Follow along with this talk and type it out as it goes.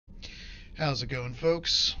How's it going,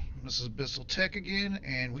 folks? This is Bissell Tech again,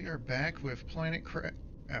 and we are back with Planet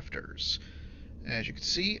Crafters. As you can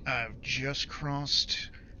see, I've just crossed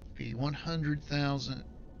the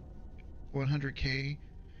 100K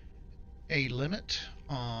A limit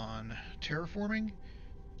on terraforming,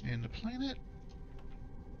 and the planet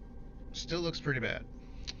still looks pretty bad.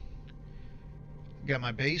 Got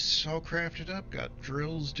my base all crafted up, got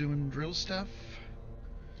drills doing drill stuff.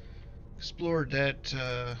 Explored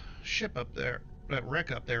that ship up there, that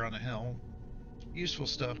wreck up there on the hill. Useful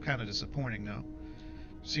stuff, kind of disappointing though.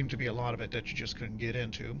 Seemed to be a lot of it that you just couldn't get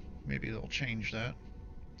into. Maybe they'll change that.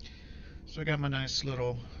 So I got my nice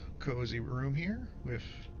little cozy room here with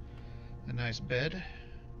a nice bed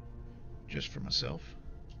just for myself.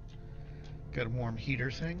 Got a warm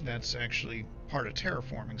heater thing. That's actually part of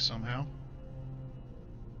terraforming somehow.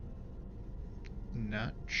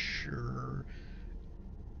 Not sure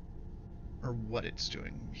or what it's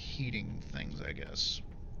doing. Heating things, I guess.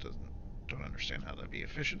 Don't understand how that'd be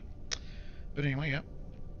efficient. But anyway, yep.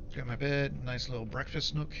 Got my bed, nice little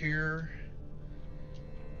breakfast nook here.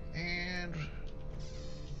 And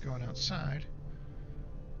going outside.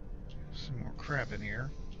 Some more crap in here.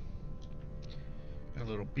 Got a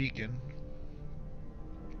little beacon.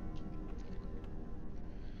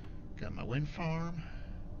 Got my wind farm.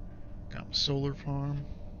 Got my solar farm.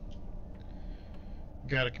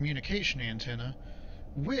 Got a communication antenna,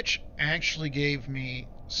 which actually gave me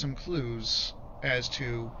some clues as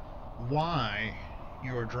to why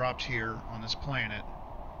you are dropped here on this planet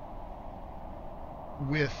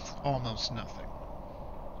with almost nothing.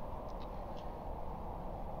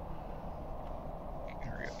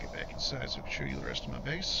 Hurry up, get back inside so I can show you the rest of my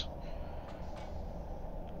base.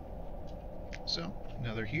 So,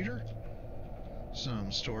 another heater,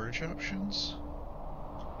 some storage options.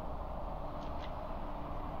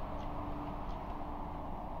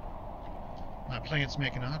 My plant's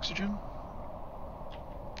making oxygen.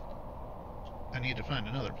 I need to find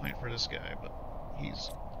another plant for this guy, but he's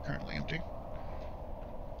currently empty.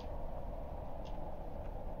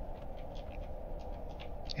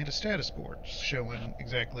 And a status board showing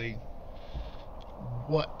exactly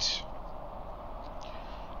what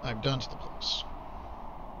I've done to the place.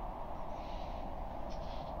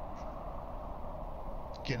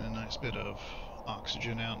 Getting a nice bit of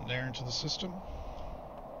oxygen out there into the system.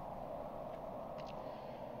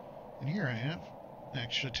 And here I have,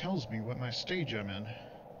 actually tells me what my stage I'm in.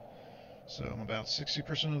 So I'm about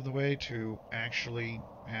 60% of the way to actually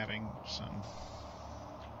having some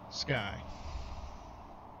sky.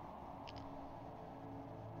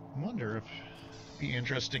 I wonder if it'd be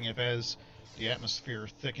interesting if as the atmosphere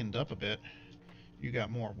thickened up a bit, you got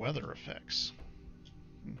more weather effects.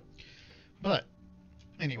 But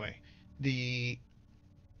anyway, the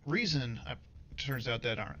reason it turns out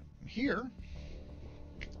that I'm here,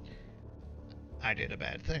 I did a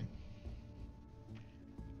bad thing.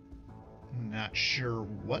 Not sure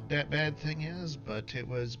what that bad thing is, but it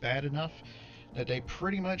was bad enough that they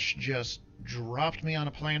pretty much just dropped me on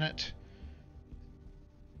a planet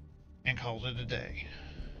and called it a day.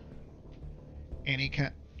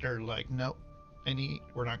 They're like, nope,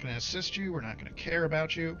 we're not going to assist you, we're not going to care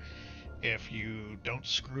about you. If you don't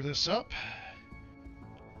screw this up,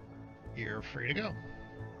 you're free to go.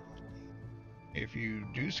 If you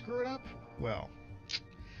do screw it up, well,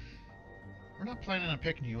 we're not planning on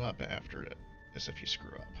picking you up after it, as if you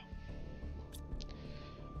screw up.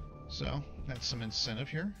 So, that's some incentive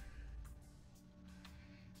here.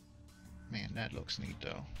 Man, that looks neat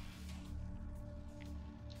though.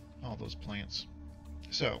 All those plants.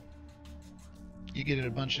 So, you get a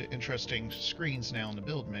bunch of interesting screens now in the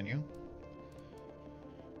build menu,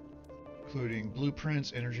 including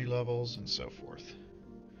blueprints, energy levels, and so forth.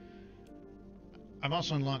 I've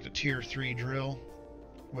also unlocked a tier 3 drill.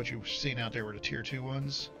 What you've seen out there were the tier 2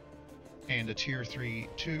 ones, and the tier 3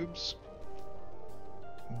 tubes,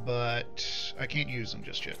 but I can't use them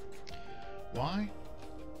just yet. Why?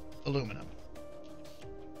 Aluminum.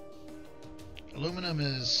 Aluminum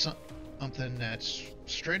is something that's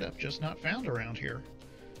straight up just not found around here.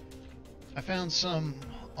 I found some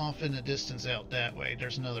off in the distance out that way.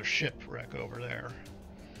 There's another shipwreck over there.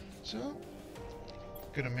 So,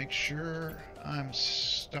 gonna make sure I'm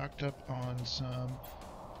stocked up on some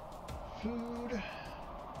food,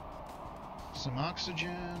 some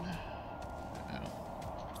oxygen.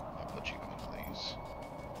 I'll put you in one of these.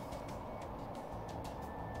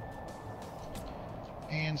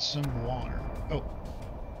 And some water.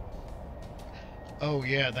 Oh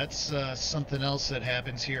yeah, that's something else that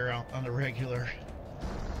happens here on the regular.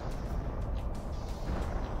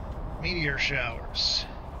 Meteor showers.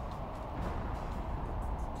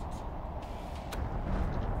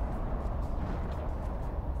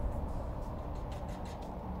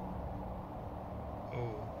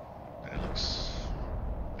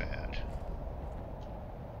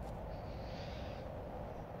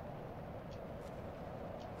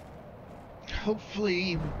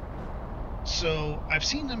 hopefully. So I've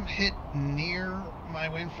seen them hit near my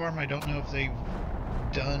wind farm. I don't know if they've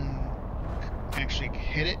done actually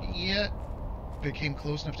hit it yet. They came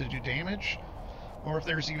close enough to do damage, or if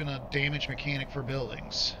there's even a damage mechanic for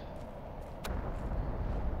buildings.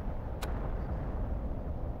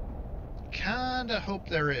 Kinda hope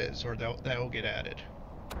there is, or that'll get added.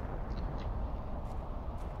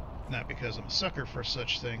 Not because I'm a sucker for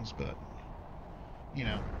such things, but you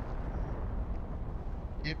know,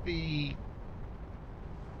 it'd be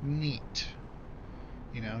neat.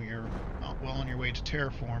 You know, you're well on your way to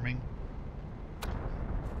terraforming,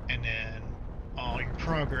 and then all your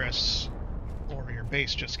progress or your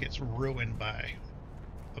base just gets ruined by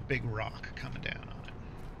a big rock coming down on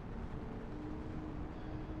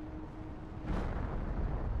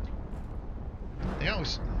it. They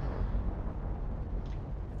always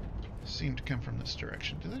seem to come from this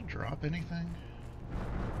direction. Do they drop anything?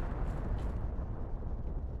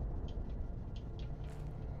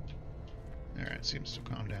 Alright, seems to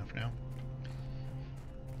calm down for now.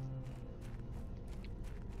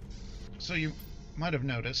 So you might have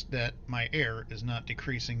noticed that my air is not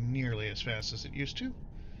decreasing nearly as fast as it used to.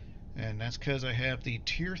 And that's because I have the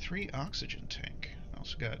Tier 3 oxygen tank. I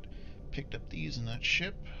also picked up these in that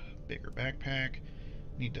ship. Bigger backpack.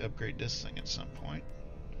 Need to upgrade this thing at some point.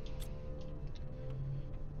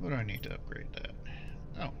 What do I need to upgrade that?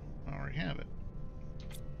 Oh, I already have it.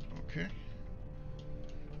 Okay.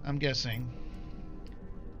 I'm guessing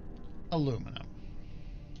aluminum.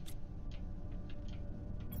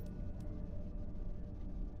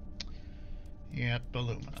 Yep,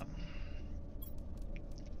 aluminum.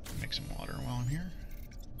 Make some water while I'm here.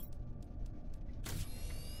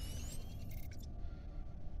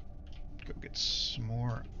 Go get some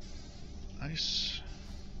more ice.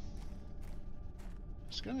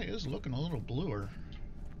 The sky is looking a little bluer.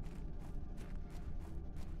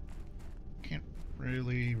 Can't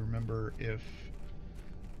really remember if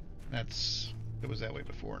it was that way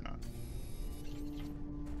before or not.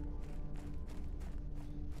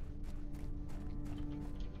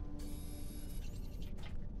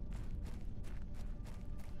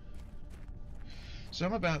 So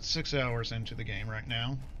I'm about 6 hours into the game right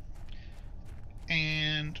now,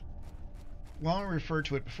 and while I referred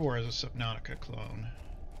to it before as a Subnautica clone,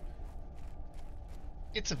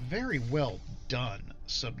 it's a very well done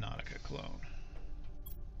Subnautica clone.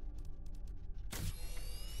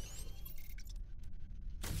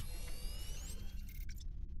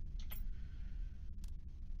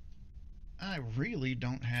 I really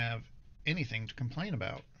don't have anything to complain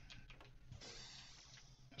about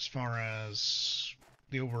as far as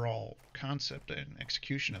the overall concept and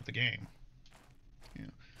execution of the game. You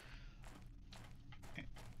know,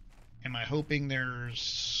 am I hoping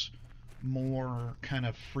there's more kind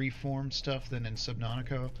of freeform stuff than in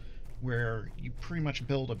Subnautica, where you pretty much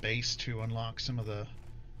build a base to unlock some of the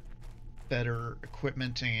better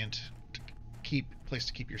equipment and place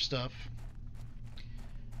to keep your stuff,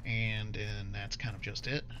 and then that's kind of just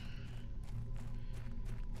it?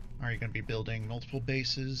 Are you going to be building multiple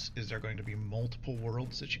bases? Is there going to be multiple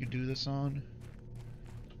worlds that you can do this on?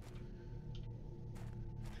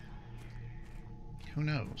 Who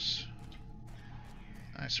knows?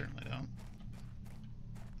 I certainly don't.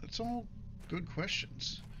 It's all good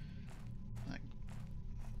questions. Like,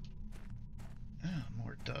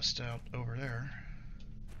 more dust out over there.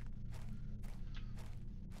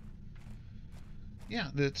 Yeah,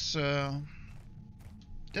 that's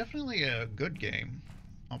definitely a good game.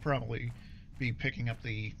 I'll probably be picking up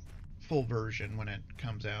the full version when it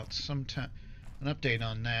comes out. An update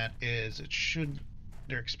on that is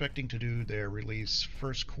they're expecting to do their release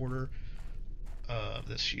first quarter of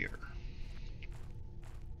this year.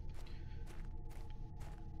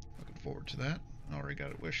 Looking forward to that. Already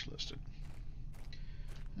got it wish listed.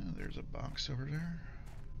 Oh, there's a box over there.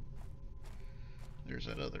 There's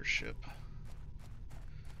that other ship.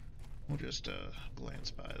 We'll just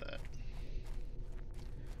glance by that.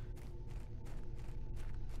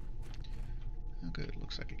 Oh, good.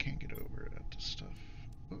 Looks like I can't get over it at the stuff.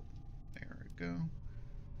 Oh, there we go.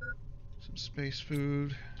 Some space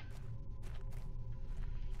food.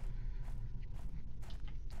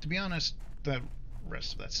 To be honest, the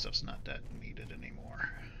rest of that stuff's not that needed anymore.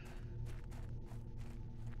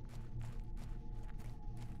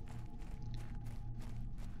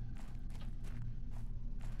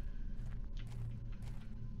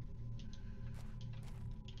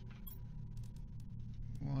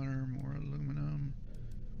 Water, more aluminum.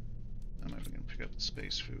 I'm not even going to pick up the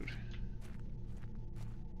space food.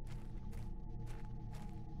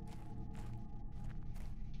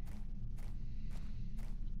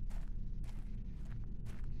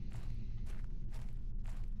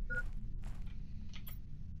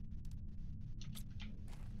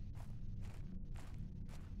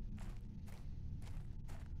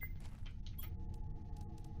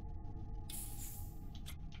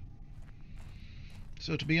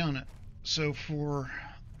 So to be honest, so for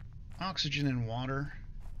oxygen and water,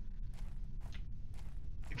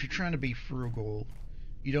 if you're trying to be frugal,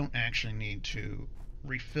 you don't actually need to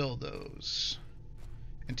refill those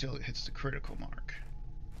until it hits the critical mark.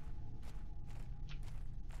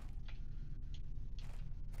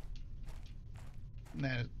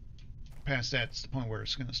 That past that's the point where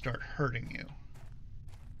it's going to start hurting you.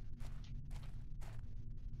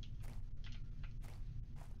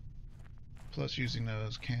 Plus using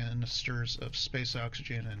those canisters of space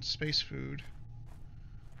oxygen and space food.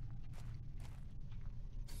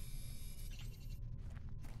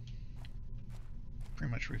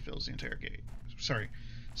 Pretty much refills the entire gate. Sorry,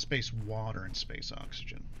 space water and space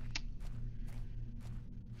oxygen.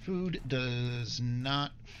 Food does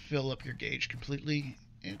not fill up your gauge completely.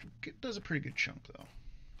 It does a pretty good chunk though.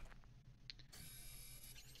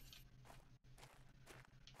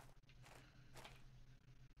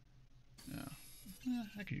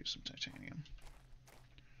 I could use some titanium.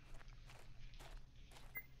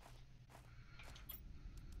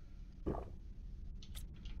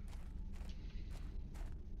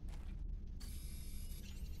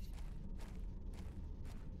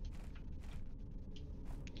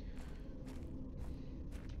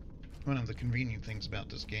 One of the convenient things about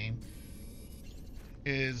this game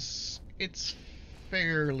is it's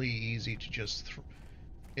fairly easy to just,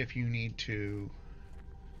 if you need to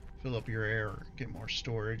fill up your air or get more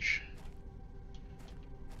storage,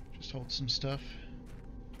 just hold some stuff.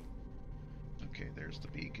 Okay, there's the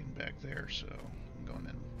beacon back there, so I'm going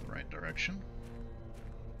in the right direction.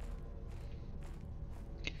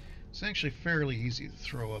 It's actually fairly easy to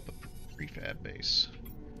throw up a prefab base.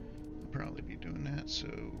 I'll probably be doing that, so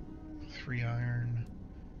 3 iron,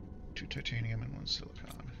 2 titanium, and 1 silicon.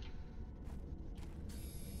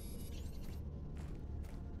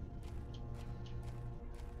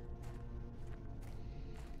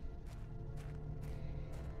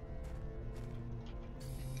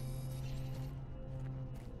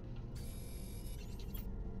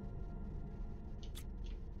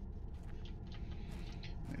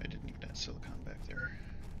 I didn't need that silicon back there.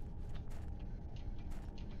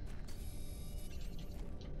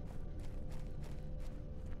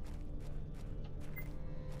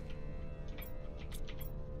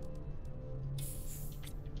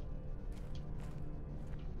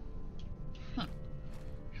 Huh.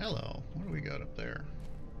 Hello. What do we got up there?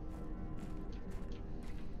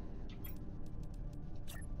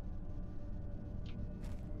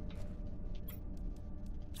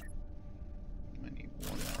 I need 1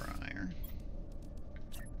 more iron.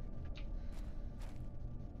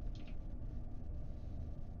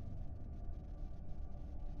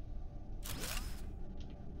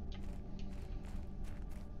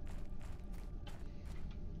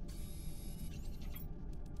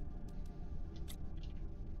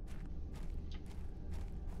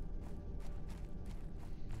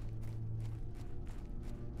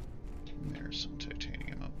 There's some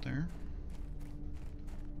titanium up there.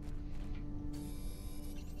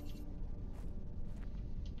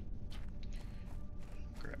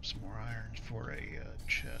 Grab some more iron for a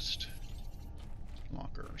chest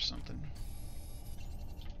locker or something.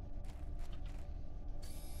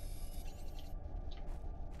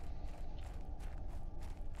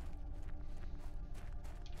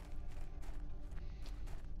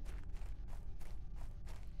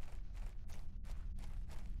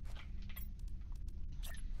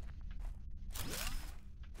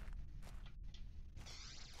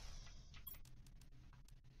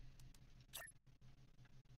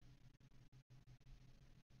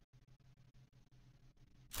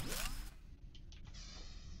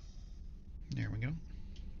 There we go.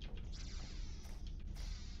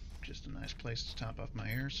 Just a nice place to top off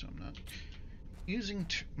my air, so I'm not using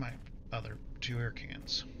my other 2 air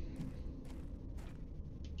cans.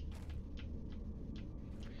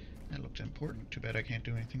 That looked important. Too bad I can't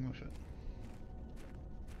do anything with it.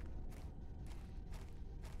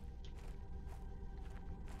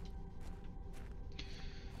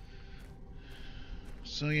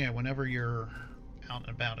 So yeah, whenever you're out and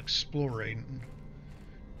about exploring,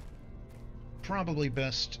 probably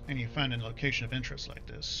best, and you find a location of interest like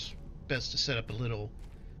this, best to set up a little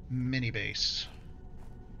mini base.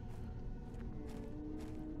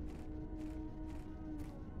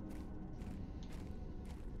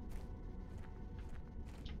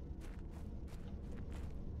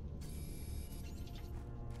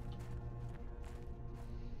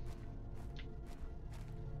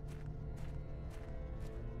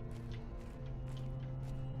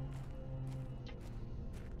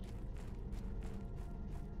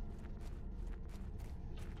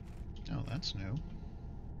 Oh, that's new.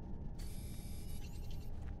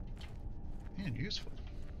 And useful,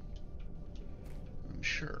 I'm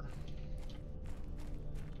sure.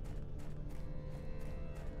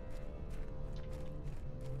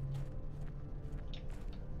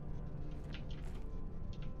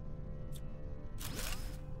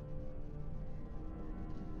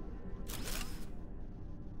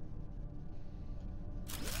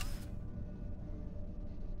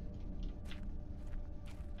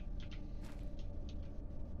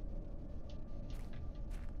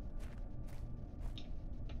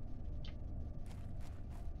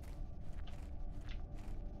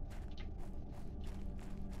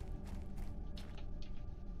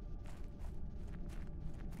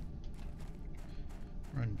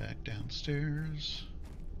 Run back downstairs.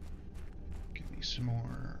 Give me some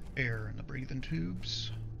more air in the breathing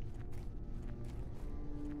tubes.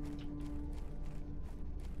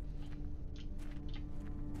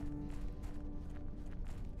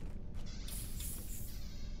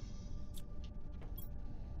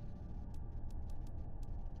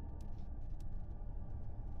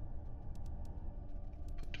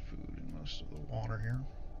 Put the food in most of the water here.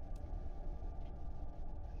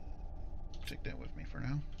 Take that with me for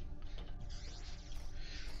now.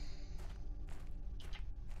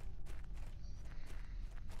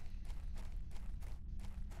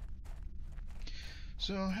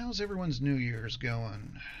 So, how's everyone's New Year's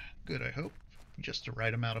going? Good, I hope. Just the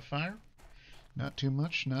right amount of fire. Not too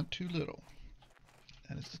much, not too little.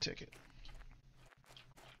 That is the ticket.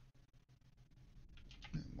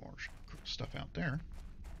 And more stuff out there.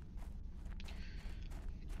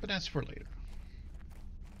 But that's for later.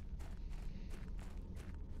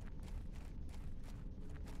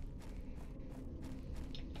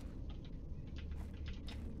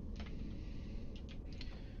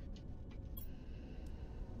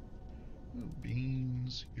 Ooh,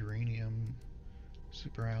 beans, uranium,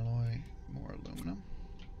 superalloy, more aluminum.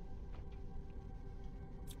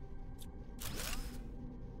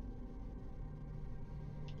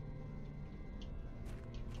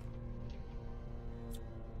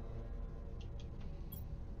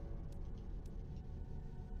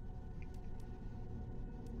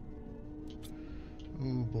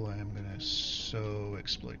 Oh boy, I'm gonna so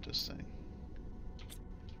exploit this thing.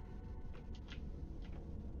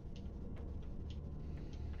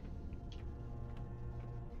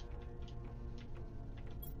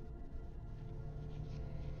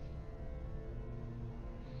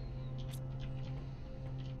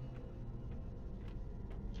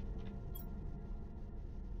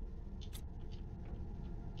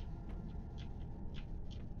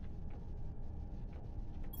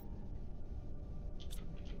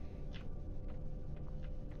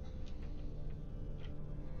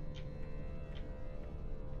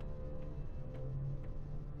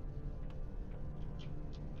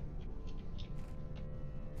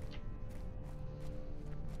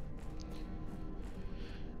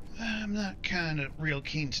 I'm not kind of real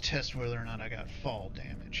keen to test whether or not I got fall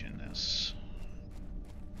damage in this.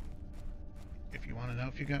 If you want to know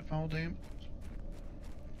if you got fall damage,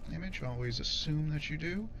 always assume that you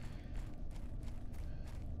do.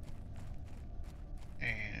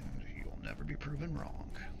 And you'll never be proven wrong.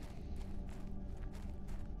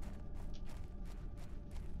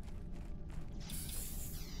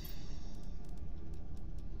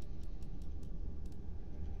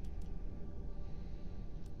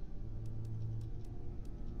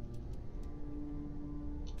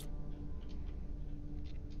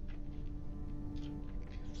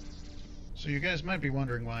 So you guys might be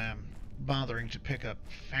wondering why I'm bothering to pick up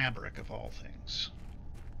fabric of all things.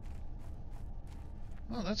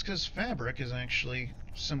 Well, that's because fabric is actually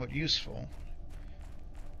somewhat useful.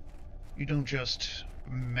 You don't just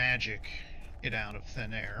magic it out of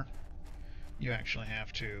thin air. You actually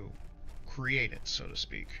have to create it, so to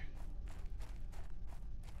speak.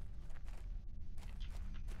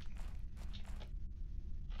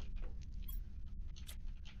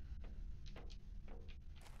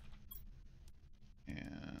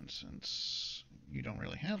 And since you don't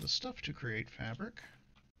really have the stuff to create fabric,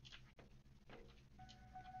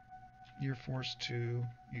 you're forced to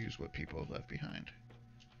use what people have left behind.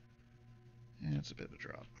 And it's a bit of a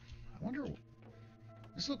drop. I wonder,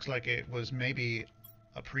 this looks like it was maybe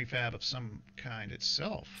a prefab of some kind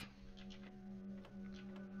itself.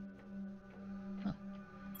 Huh.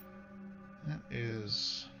 That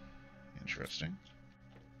is interesting.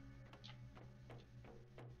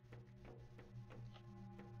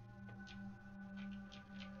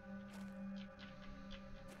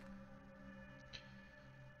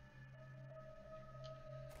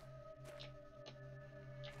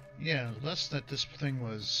 Yeah, less that this thing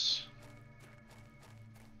was...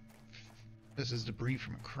 This is debris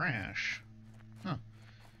from a crash. Huh.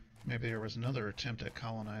 Maybe there was another attempt at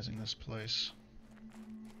colonizing this place.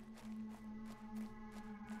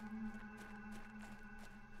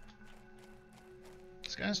 The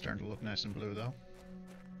sky's starting to look nice and blue, though.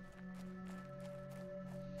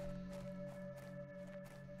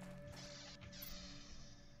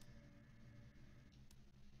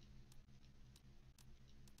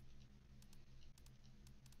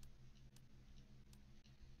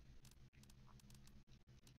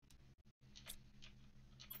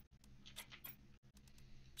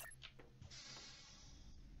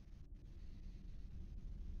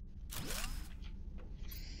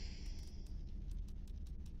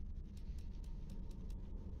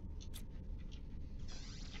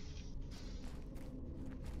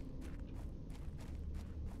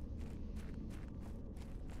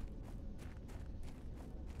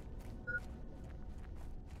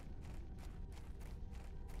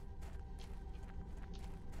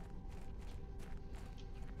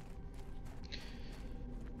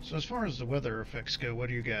 So as far as the weather effects go, what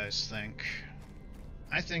do you guys think?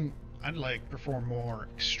 I think I'd like to perform more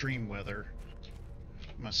extreme weather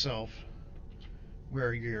myself,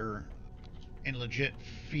 where you're in legit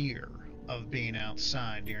fear of being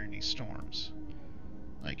outside during these storms.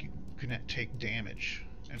 Like you can take damage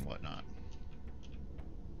and whatnot.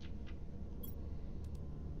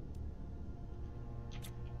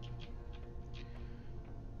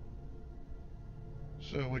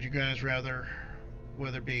 So would you guys rather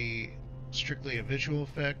whether it be strictly a visual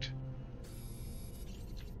effect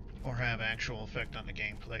or have actual effect on the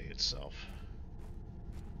gameplay itself?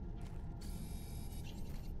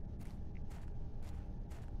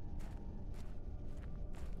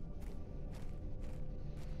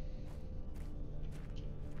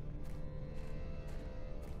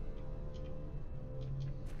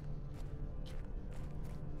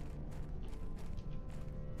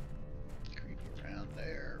 Creep around,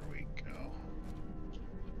 there we go.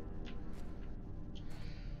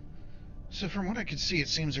 So from what I could see, it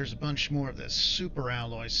seems there's a bunch more of this super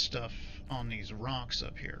alloy stuff on these rocks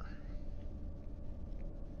up here.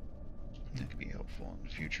 That could be helpful in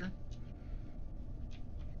the future.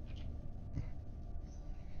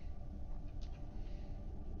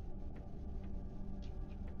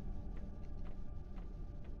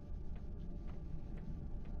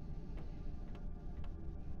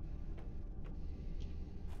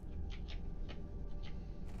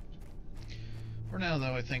 For now,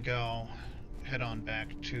 though, I think I'll head on back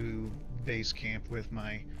to base camp with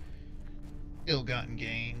my ill-gotten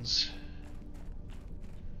gains.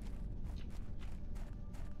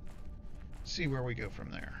 See where we go from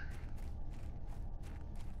there.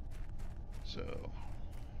 So,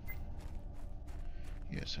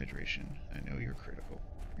 yes, hydration. I know you're critical.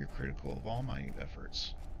 You're critical of all my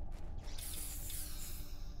efforts.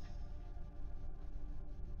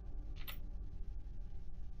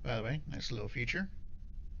 By the way, nice little feature.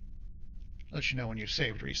 Lets you know when you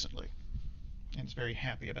saved recently. And it's very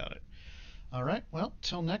happy about it. Alright, well,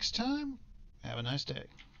 till next time, have a nice day.